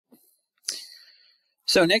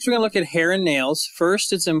So next we're going to look at hair and nails.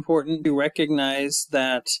 First, it's important to recognize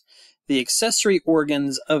that the accessory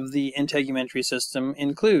organs of the integumentary system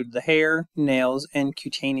include the hair, nails, and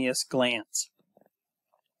cutaneous glands.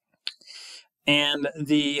 And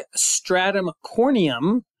the stratum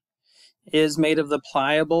corneum is made of the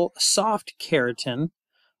pliable, soft keratin,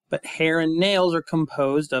 but hair and nails are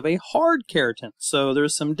composed of a hard keratin. So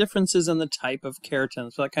there's some differences in the type of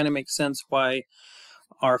keratin. So that kind of makes sense why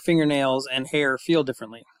our fingernails and hair feel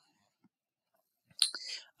differently.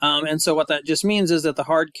 And so what that just means is that the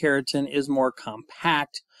hard keratin is more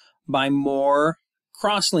compact by more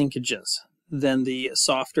cross-linkages than the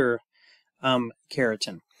softer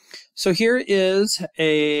keratin. So here is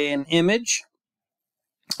an image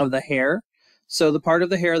of the hair. So the part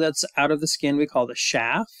of the hair that's out of the skin we call the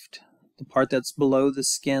shaft. The part that's below the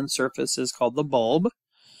skin surface is called the bulb.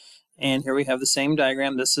 And here we have the same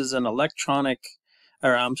diagram. This is an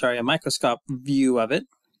a microscope view of it.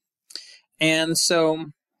 And so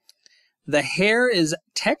the hair is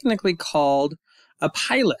technically called a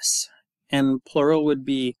pilus, and plural would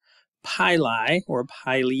be pili or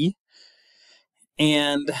pili.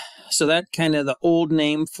 And so that kind of the old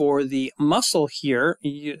name for the muscle here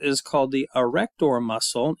is called the erector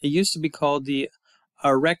muscle. It used to be called the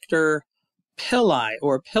erector pili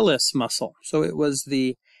or pilus muscle. So it was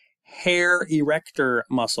the hair erector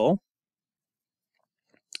muscle.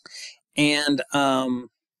 And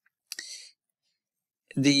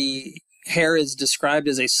the hair is described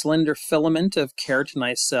as a slender filament of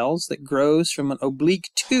keratinized cells that grows from an oblique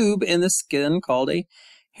tube in the skin called a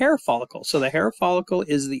hair follicle. So the hair follicle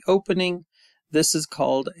is the opening. This is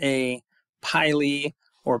called a pili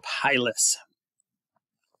or pilus.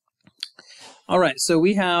 All right, so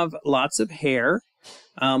we have lots of hair.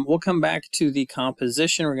 We'll come back to the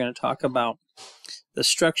composition. We're going to talk about the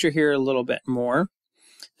structure here a little bit more.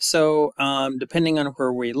 So depending on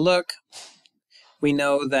where we look, we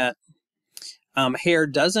know that hair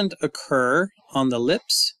doesn't occur on the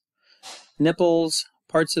lips, nipples,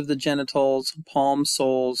 parts of the genitals, palm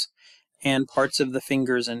soles, and parts of the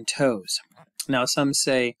fingers and toes. Now some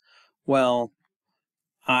say, well,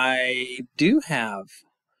 I do have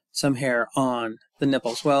some hair on the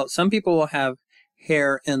nipples. Well, some people will have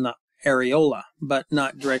hair in the areola, but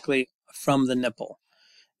not directly from the nipple.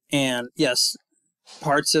 And yes,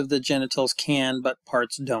 parts of the genitals can, but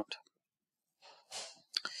parts don't.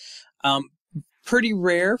 Pretty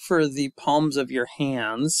rare for the palms of your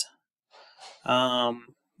hands.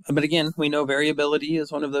 But again, we know variability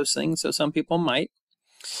is one of those things, so some people might.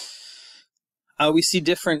 We see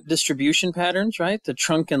different distribution patterns, right? The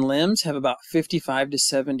trunk and limbs have about 55 to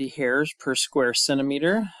 70 hairs per square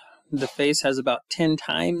centimeter. The face has about 10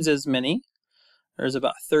 times as many. There's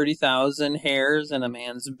about 30,000 hairs in a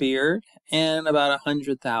man's beard and about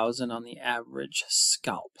 100,000 on the average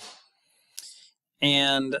scalp.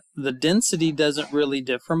 And the density doesn't really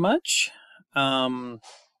differ much.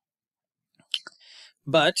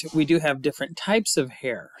 But we do have different types of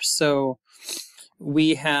hair. So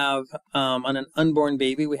we have, on an unborn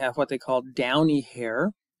baby, we have what they call downy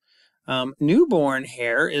hair. Newborn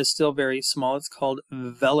hair is still very small. It's called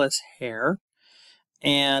vellus hair.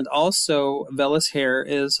 And also, vellus hair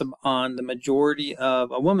is on the majority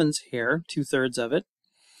of a woman's hair, 2/3 of it,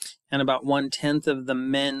 and about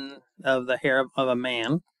 1/10 of the hair of a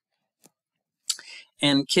man.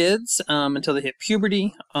 And kids, until they hit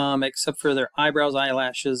puberty, except for their eyebrows,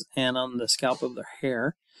 eyelashes, and on the scalp of their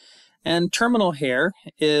hair. And terminal hair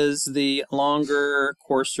is the longer,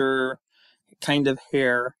 coarser kind of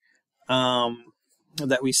hair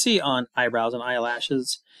that we see on eyebrows and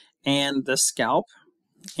eyelashes and the scalp,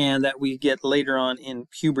 and that we get later on in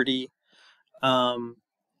puberty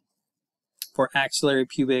for axillary,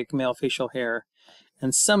 pubic, male facial hair,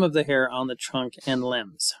 and some of the hair on the trunk and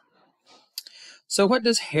limbs. So what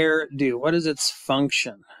does hair do? What is its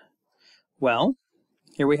function? Well,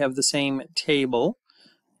 here we have the same table,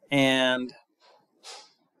 and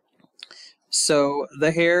so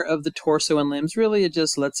the hair of the torso and limbs, really it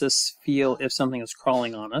just lets us feel if something is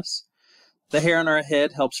crawling on us. The hair on our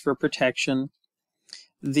head helps for protection.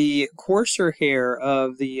 The coarser hair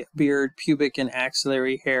of the beard, pubic, and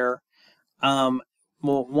axillary hair,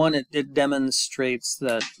 well, one, it demonstrates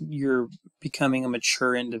that you're becoming a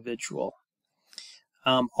mature individual.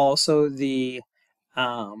 Also, the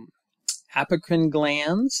apocrine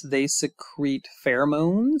glands, they secrete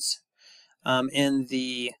pheromones in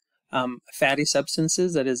the fatty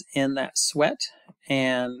substances that is in that sweat,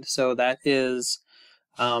 and so that is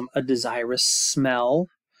a desirous smell.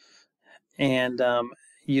 And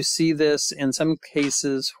you see this in some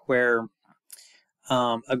cases where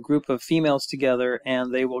a group of females together,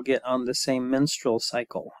 and they will get on the same menstrual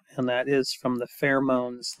cycle, and that is from the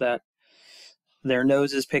pheromones that their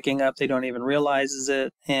nose is picking up. They don't even realize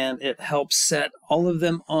it, and it helps set all of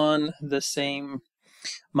them on the same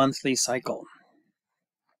monthly cycle.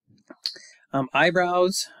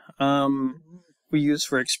 Eyebrows we use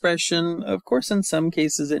for expression. Of course, in some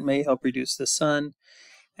cases it may help reduce the sun.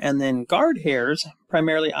 And then guard hairs,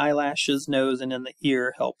 primarily eyelashes, nose, and in the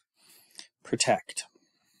ear, help protect.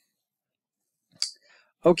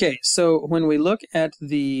 Okay, so when we look at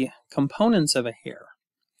the components of a hair,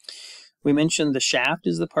 we mentioned the shaft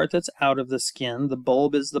is the part that's out of the skin. The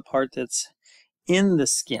bulb is the part that's in the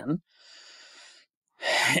skin.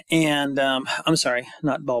 And, I'm sorry,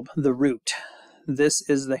 not bulb, the root. This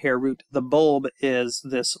is the hair root. The bulb is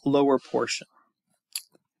this lower portion.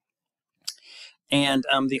 And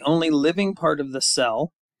the only living part of the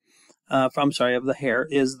cell, of the hair,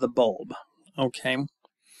 is the bulb. Okay.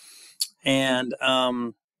 And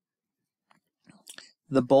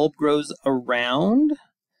the bulb grows around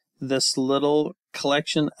this little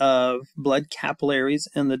collection of blood capillaries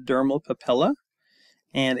in the dermal papilla,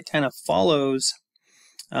 and it kind of follows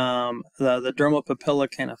the dermal papilla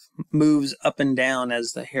kind of moves up and down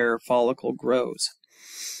as the hair follicle grows.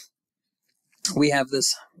 We have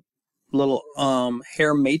this little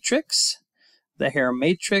hair matrix. The hair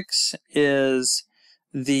matrix is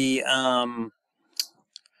the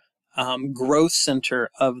growth center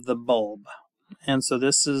of the bulb, and so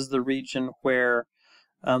this is the region where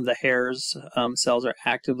the hair's cells are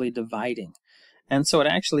actively dividing. And so what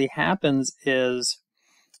actually happens is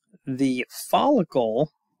the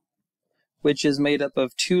follicle, which is made up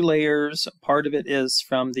of two layers, part of it is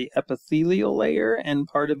from the epithelial layer and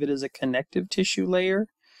part of it is a connective tissue layer.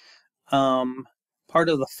 Part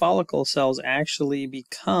of the follicle cells actually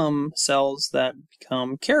become cells that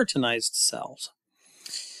become keratinized cells.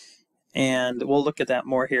 And we'll look at that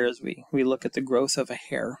more here as we look at the growth of a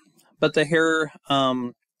hair. But the hair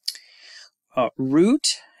root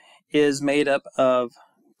is made up of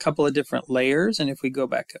a couple of different layers. And if we go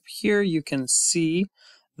back up here, you can see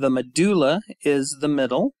the medulla is the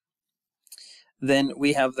middle. Then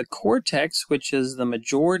we have the cortex, which is the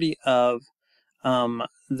majority of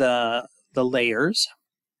the layers.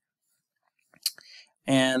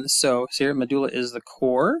 And so here, medulla is the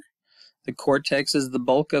core. The cortex is the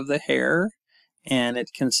bulk of the hair, and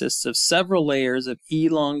it consists of several layers of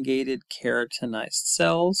elongated keratinized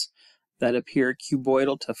cells that appear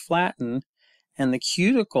cuboidal to flatten. And the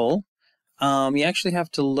cuticle, you actually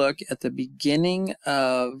have to look at the beginning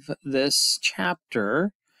of this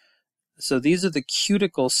chapter. So these are the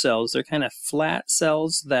cuticle cells. They're kind of flat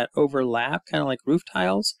cells that overlap, kind of like roof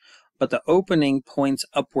tiles, but the opening points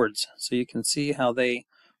upwards. So you can see how they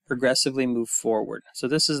progressively move forward. So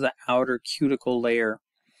this is the outer cuticle layer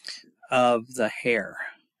of the hair.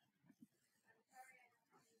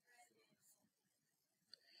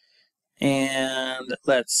 And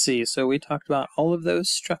let's see, so we talked about all of those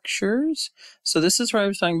structures. So this is where I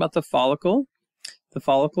was talking about the follicle. The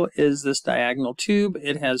follicle is this diagonal tube.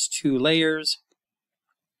 It has two layers,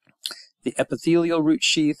 the epithelial root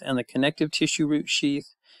sheath and the connective tissue root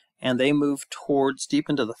sheath, and they move towards deep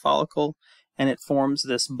into the follicle, and it forms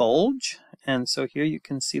this bulge. And so here you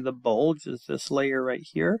can see the bulge is this layer right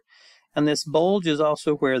here. And this bulge is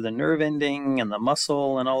also where the nerve ending and the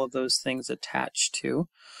muscle and all of those things attach to.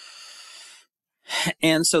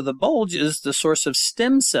 And so the bulge is the source of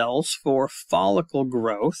stem cells for follicle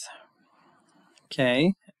growth.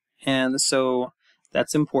 Okay, and so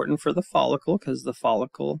that's important for the follicle because the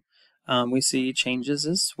follicle we see changes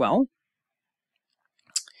as well.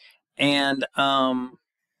 And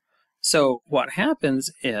so what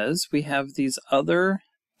happens is we have these other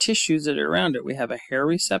tissues that are around it. We have a hair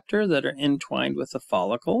receptor that are entwined with the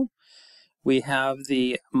follicle. We have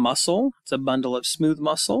the muscle. It's a bundle of smooth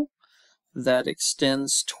muscle that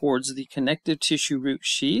extends towards the connective tissue root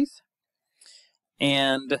sheath.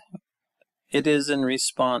 And it is in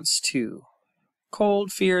response to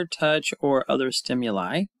cold, fear, touch, or other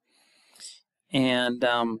stimuli. And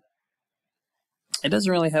it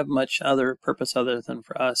doesn't really have much other purpose other than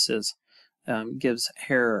for us is gives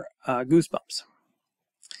hair goosebumps.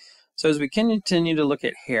 So as we continue to look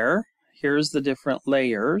at hair, here's the different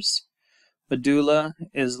layers. Medulla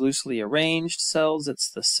is loosely arranged cells. It's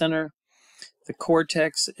the center. The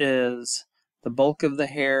cortex is the bulk of the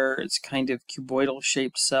hair. It's kind of cuboidal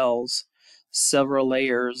shaped cells, several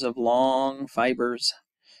layers of long fibers.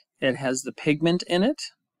 It has the pigment in it.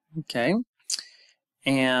 Okay.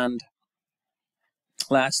 And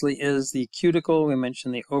lastly is the cuticle. We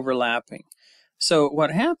mentioned the overlapping. So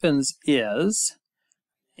what happens is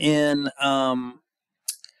in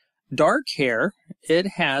Dark hair,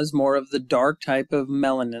 it has more of the dark type of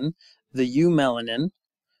melanin, the eumelanin.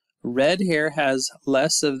 Red hair has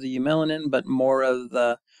less of the eumelanin, but more of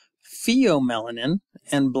the pheomelanin.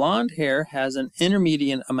 And blonde hair has an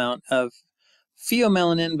intermediate amount of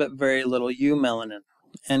pheomelanin, but very little eumelanin.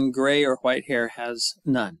 And gray or white hair has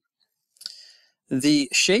none. The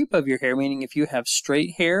shape of your hair, meaning if you have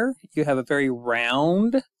straight hair, you have a very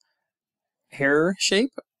round hair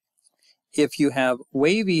shape. If you have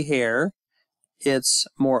wavy hair, it's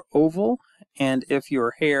more oval. And if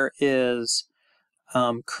your hair is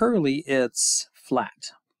curly, it's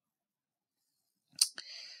flat.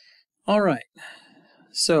 All right.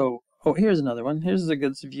 So, here's another one. Here's a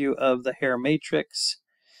good view of the hair matrix,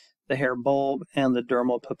 the hair bulb, and the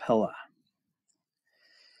dermal papilla.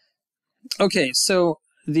 Okay, so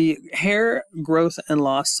the hair growth and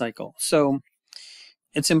loss cycle. So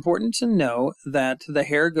it's important to know that the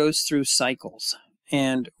hair goes through cycles,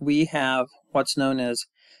 and we have what's known as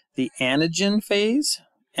the anagen phase,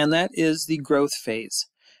 and that is the growth phase.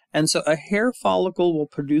 And so a hair follicle will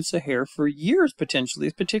produce a hair for years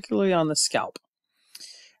potentially, particularly on the scalp.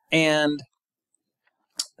 And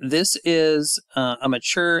this is a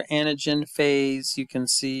mature anagen phase. You can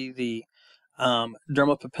see the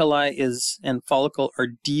dermal papillae and follicle are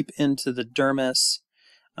deep into the dermis.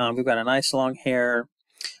 We've got a nice long hair.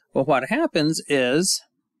 Well, what happens is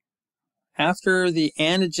after the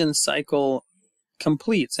anagen cycle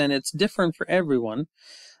completes, and it's different for everyone,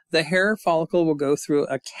 the hair follicle will go through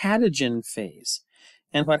a catagen phase.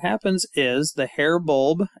 And what happens is the hair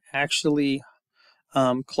bulb actually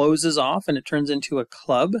closes off and it turns into a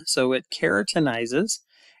club, so it keratinizes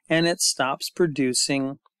and it stops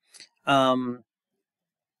producing new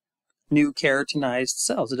keratinized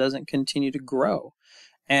cells. It doesn't continue to grow.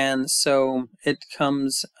 And so it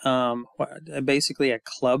becomes basically a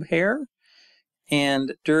club hair.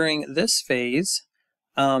 And during this phase,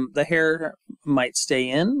 the hair might stay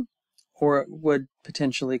in, or it would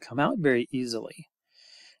potentially come out very easily.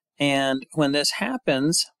 And when this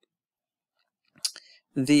happens,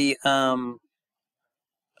 the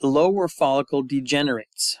lower follicle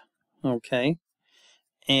degenerates, okay?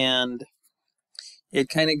 And it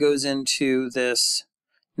kind of goes into this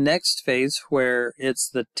next phase where it's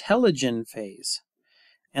the telogen phase.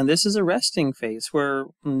 And this is a resting phase where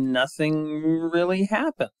nothing really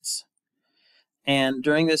happens. And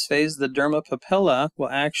during this phase, the derma papilla will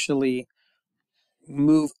actually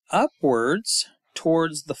move upwards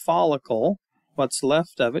towards the follicle, what's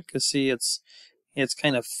left of it, because see, it's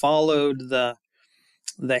kind of followed the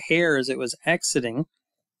hair as it was exiting.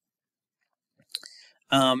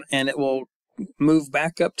 And it will move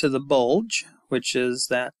back up to the bulge, which is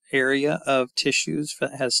that area of tissues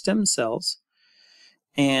that has stem cells.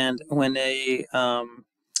 And when the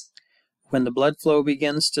blood flow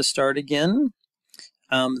begins to start again,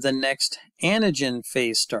 the next anagen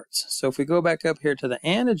phase starts. So if we go back up here to the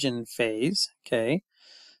anagen phase, okay,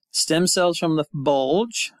 stem cells from the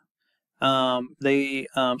bulge, they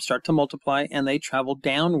start to multiply and they travel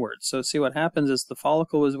downwards. So see what happens is the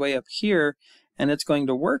follicle is way up here and it's going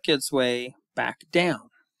to work its way back down.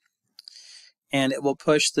 And it will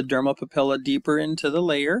push the dermal papilla deeper into the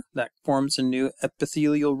layer. That forms a new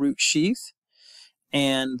epithelial root sheath.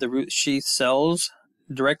 And the root sheath cells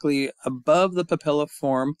directly above the papilla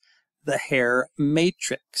form the hair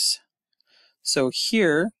matrix. So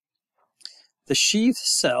here, the sheath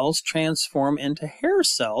cells transform into hair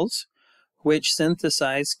cells, which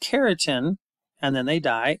synthesize keratin, and then they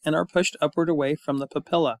die and are pushed upward away from the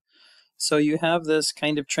papilla. So you have this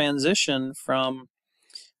kind of transition from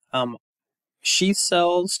sheath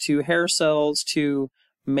cells to hair cells to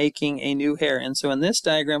making a new hair. And so in this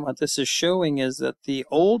diagram, what this is showing is that the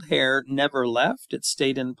old hair never left, it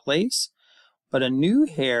stayed in place, but a new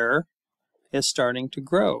hair is starting to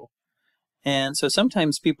grow. And so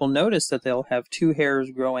sometimes people notice that they'll have two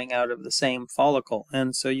hairs growing out of the same follicle.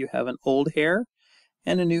 And so you have an old hair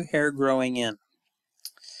and a new hair growing in.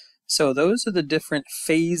 So those are the different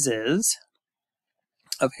phases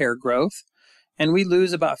of hair growth. And we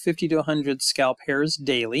lose about 50 to 100 scalp hairs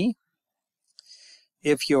daily.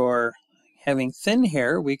 If you're having thin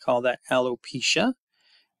hair, we call that alopecia.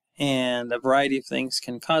 And a variety of things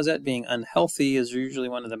can cause that. Being unhealthy is usually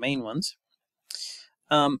one of the main ones.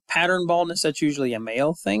 Pattern baldness, that's usually a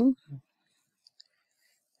male thing.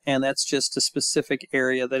 And that's just a specific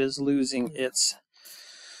area that is losing its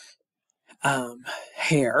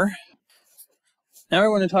hair. Now I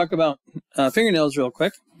want to talk about fingernails real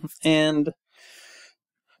quick. And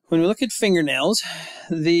when we look at fingernails,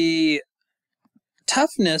 the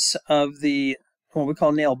toughness of the, what we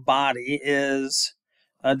call nail body, is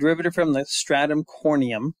a derivative from the stratum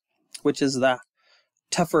corneum. which is the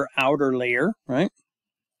tougher outer layer, right?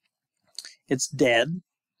 It's dead.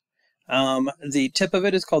 The tip of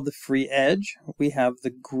it is called the free edge. We have the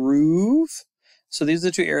groove. So these are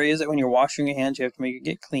the two areas that when you're washing your hands, you have to make it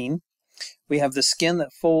get clean. We have the skin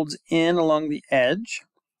that folds in along the edge.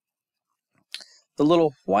 The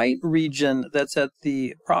little white region that's at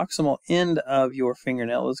the proximal end of your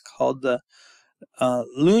fingernail is called the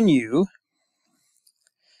lunule,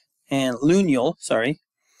 sorry.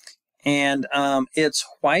 And it's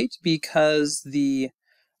white because the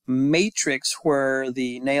matrix where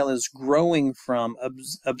the nail is growing from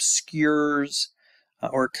obscures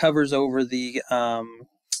or covers over the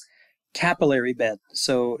capillary bed,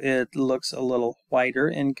 so it looks a little whiter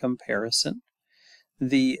in comparison.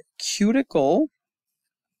 The cuticle,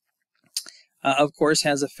 of course,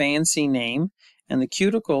 has a fancy name, and the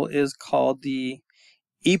cuticle is called the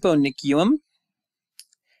eponychium,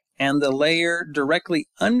 and the layer directly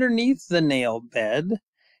underneath the nail bed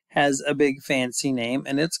has a big fancy name,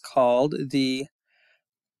 and it's called the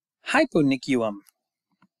hyponychium.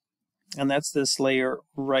 And that's this layer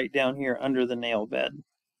right down here under the nail bed.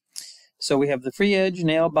 So we have the free edge,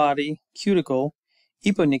 nail body, cuticle,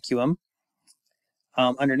 eponychium.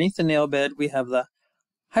 Underneath the nail bed, we have the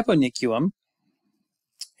hyponychium.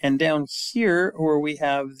 And down here, where we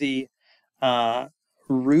have the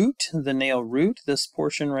root, the nail root, this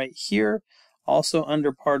portion right here, also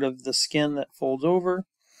under part of the skin that folds over,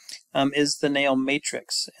 is the nail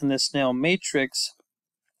matrix. And this nail matrix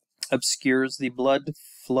obscures the blood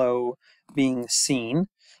flow being seen,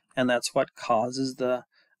 and that's what causes the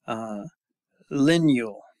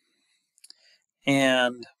lunule.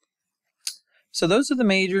 And so those are the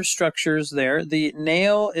major structures there. The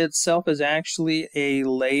nail itself is actually a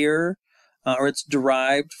layer, or it's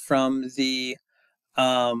derived from the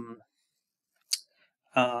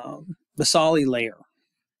basale layer.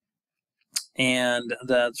 And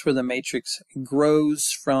that's where the matrix grows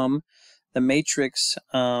from. The matrix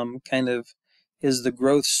kind of is the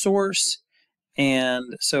growth source,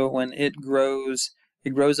 and so when it grows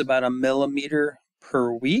about 1 millimeter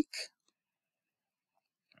per week.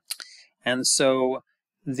 And so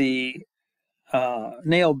the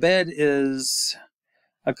nail bed is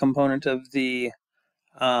a component of the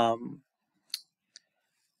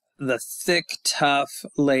thick, tough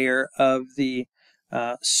layer of the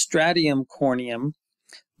stratum corneum,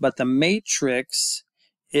 but the matrix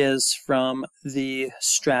is from the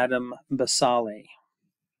stratum basale.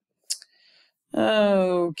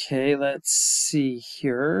 Okay, let's see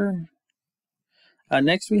here.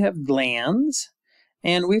 Next we have glands,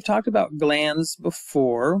 and we've talked about glands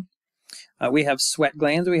before. We have sweat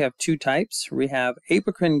glands. We have two types. We have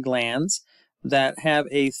apocrine glands that have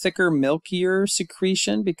a thicker, milkier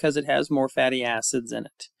secretion because it has more fatty acids in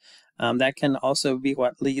it. That can also be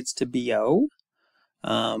what leads to BO.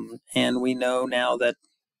 And we know now that,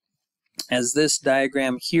 as this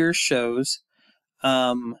diagram here shows,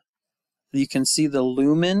 you can see the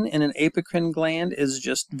lumen in an apocrine gland is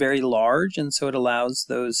just very large, and so it allows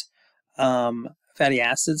those fatty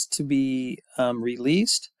acids to be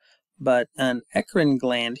released. But an eccrine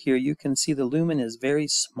gland here, you can see the lumen is very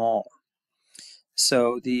small.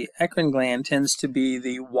 So the eccrine gland tends to be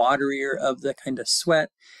the waterier of the kind of sweat.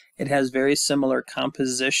 It has very similar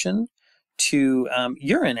composition to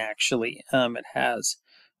urine, actually. It has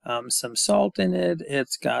some salt in it.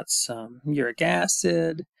 It's got some uric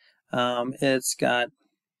acid. It's got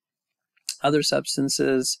other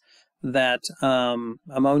substances that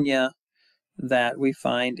ammonia that we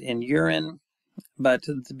find in urine. But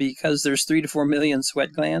because there's 3 to 4 million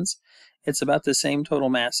sweat glands, it's about the same total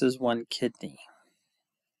mass as one kidney.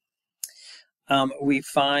 We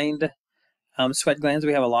find sweat glands,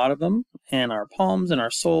 we have a lot of them in our palms, in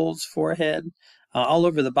our soles, forehead, all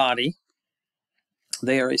over the body.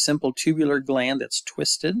 They are a simple tubular gland that's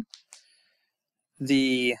twisted.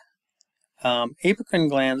 The apocrine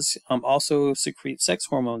glands also secrete sex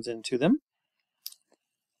hormones into them.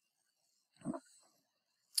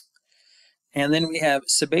 And then we have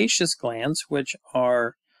sebaceous glands, which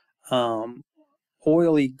are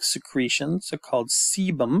oily secretions, so called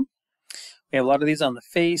sebum. We have a lot of these on the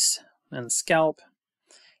face and scalp,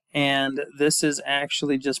 and this is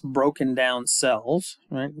actually just broken down cells,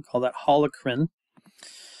 right? We call that holocrine.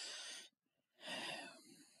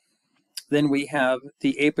 Then we have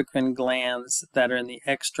the apocrine glands that are in the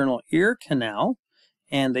external ear canal,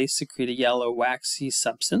 and they secrete a yellow waxy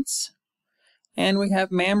substance. And we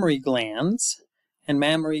have mammary glands, and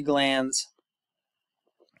mammary glands,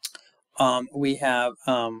 we have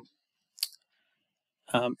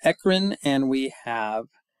eccrine and we have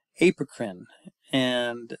apocrine,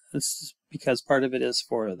 and this is because part of it is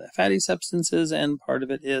for the fatty substances and part of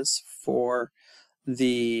it is for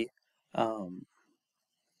the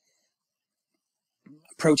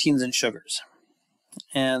proteins and sugars.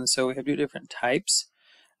 And so we have two different types.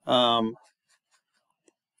 And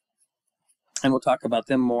we'll talk about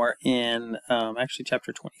them more in actually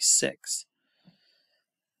chapter 26.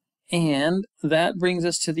 And that brings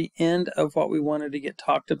us to the end of what we wanted to get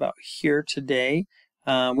talked about here today.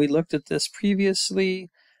 We looked at this previously.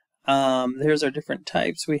 There's our different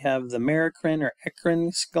types. We have the merocrine or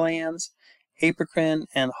eccrine glands, apocrine,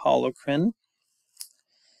 and holocrine.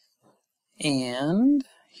 And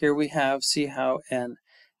here we have, see how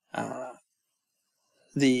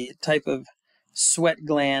the type of sweat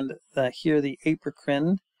gland, here the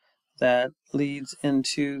apocrine, that leads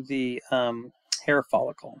into the hair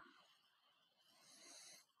follicle.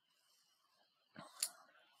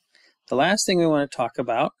 The last thing we want to talk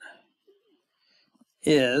about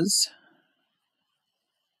is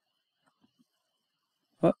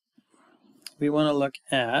we want to look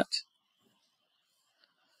at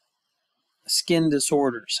skin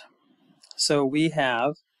disorders. So we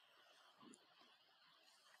have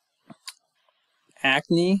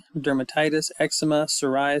acne, dermatitis, eczema,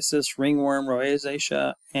 psoriasis, ringworm,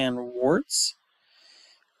 rosacea, and warts.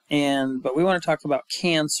 But we want to talk about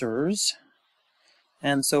cancers.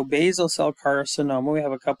 And so basal cell carcinoma, we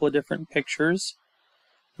have a couple of different pictures.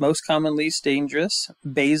 Most common, least dangerous.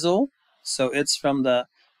 Basal, so it's from the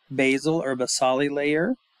basal or basali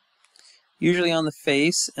layer, usually on the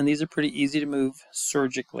face, and these are pretty easy to move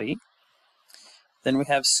surgically. Then we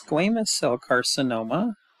have squamous cell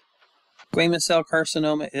carcinoma. Squamous cell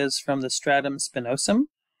carcinoma is from the stratum spinosum.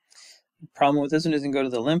 The problem with this one doesn't go to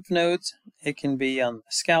the lymph nodes. It can be on the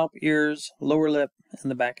scalp, ears, lower lip, and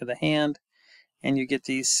the back of the hand. And you get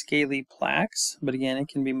these scaly plaques, but again, it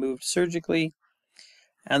can be moved surgically.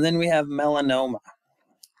 And then we have melanoma.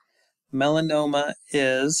 Melanoma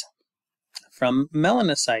is from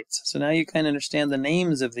melanocytes. So now you kind of understand the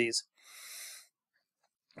names of these.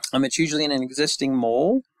 It's usually in an existing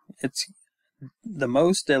mole. It's the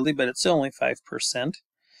most deadly, but it's still only 5%.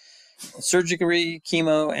 Surgery,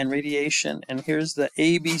 chemo, and radiation. And here's the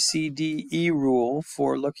ABCDE rule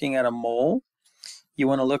for looking at a mole. You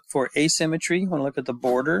want to look for asymmetry. You want to look at the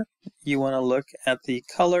border. You want to look at the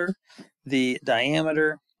color, the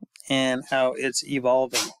diameter, and how it's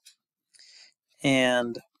evolving.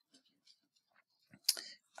 And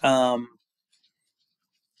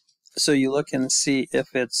so you look and see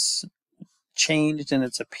if it's changed in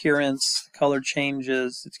its appearance, color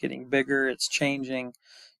changes, it's getting bigger, it's changing,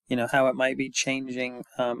 you know, how it might be changing,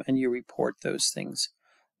 and you report those things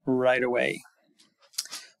right away.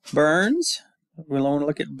 Burns, we'll want to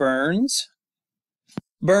look at burns.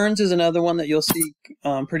 Burns is another one that you'll see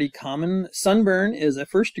pretty common. Sunburn is a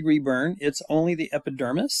first-degree burn. It's only the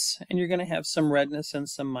epidermis, and you're going to have some redness and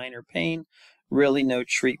some minor pain, really no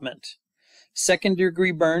treatment.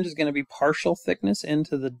 Second-degree burn is going to be partial thickness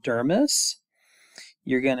into the dermis.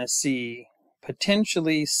 You're going to see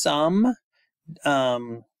potentially some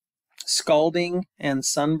scalding and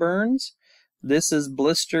sunburns. This is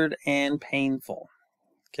blistered and painful,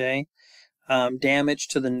 okay? Damage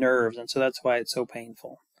to the nerves, and so that's why it's so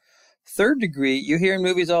painful. Third degree, you hear in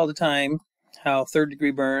movies all the time how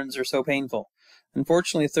third-degree burns are so painful.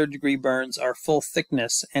 Unfortunately, third-degree burns are full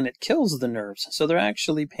thickness, and it kills the nerves, so they're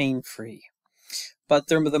actually pain-free. But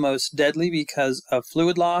they're the most deadly because of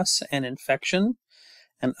fluid loss and infection.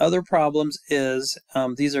 And other problems is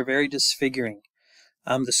these are very disfiguring.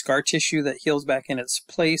 The scar tissue that heals back in its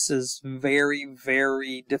place is very,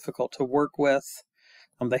 very difficult to work with.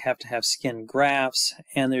 They have to have skin grafts,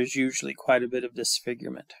 and there's usually quite a bit of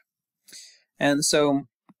disfigurement. And so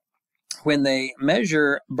when they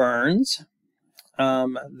measure burns,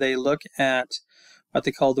 they look at what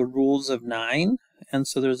they call the rules of 9. And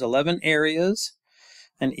so there's 11 areas,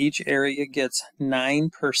 and each area gets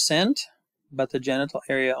 9%, but the genital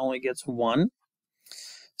area only gets 1.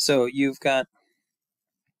 So you've got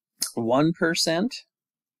 1%,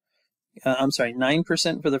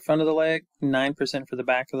 9% for the front of the leg, 9% for the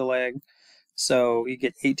back of the leg. So you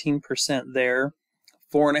get 18% there.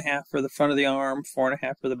 4.5% for the front of the arm,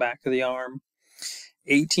 4.5% for the back of the arm.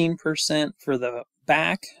 18% for the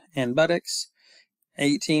back and buttocks.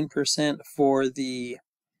 18% for the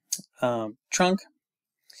trunk.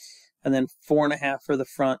 And then 4.5% for the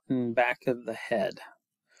front and back of the head.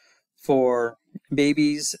 For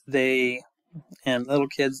babies, and little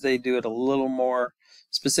kids, they do it a little more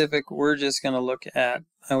specific. We're just going to look at,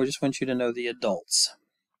 I just want you to know the adults.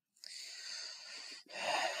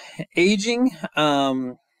 Aging,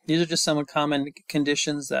 these are just some common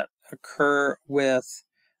conditions that occur with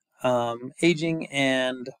aging,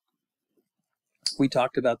 and we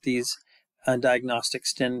talked about these diagnostic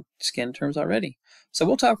skin terms already. So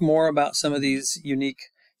we'll talk more about some of these unique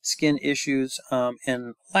skin issues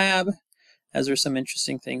in lab, as there's some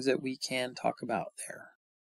interesting things that we can talk about there.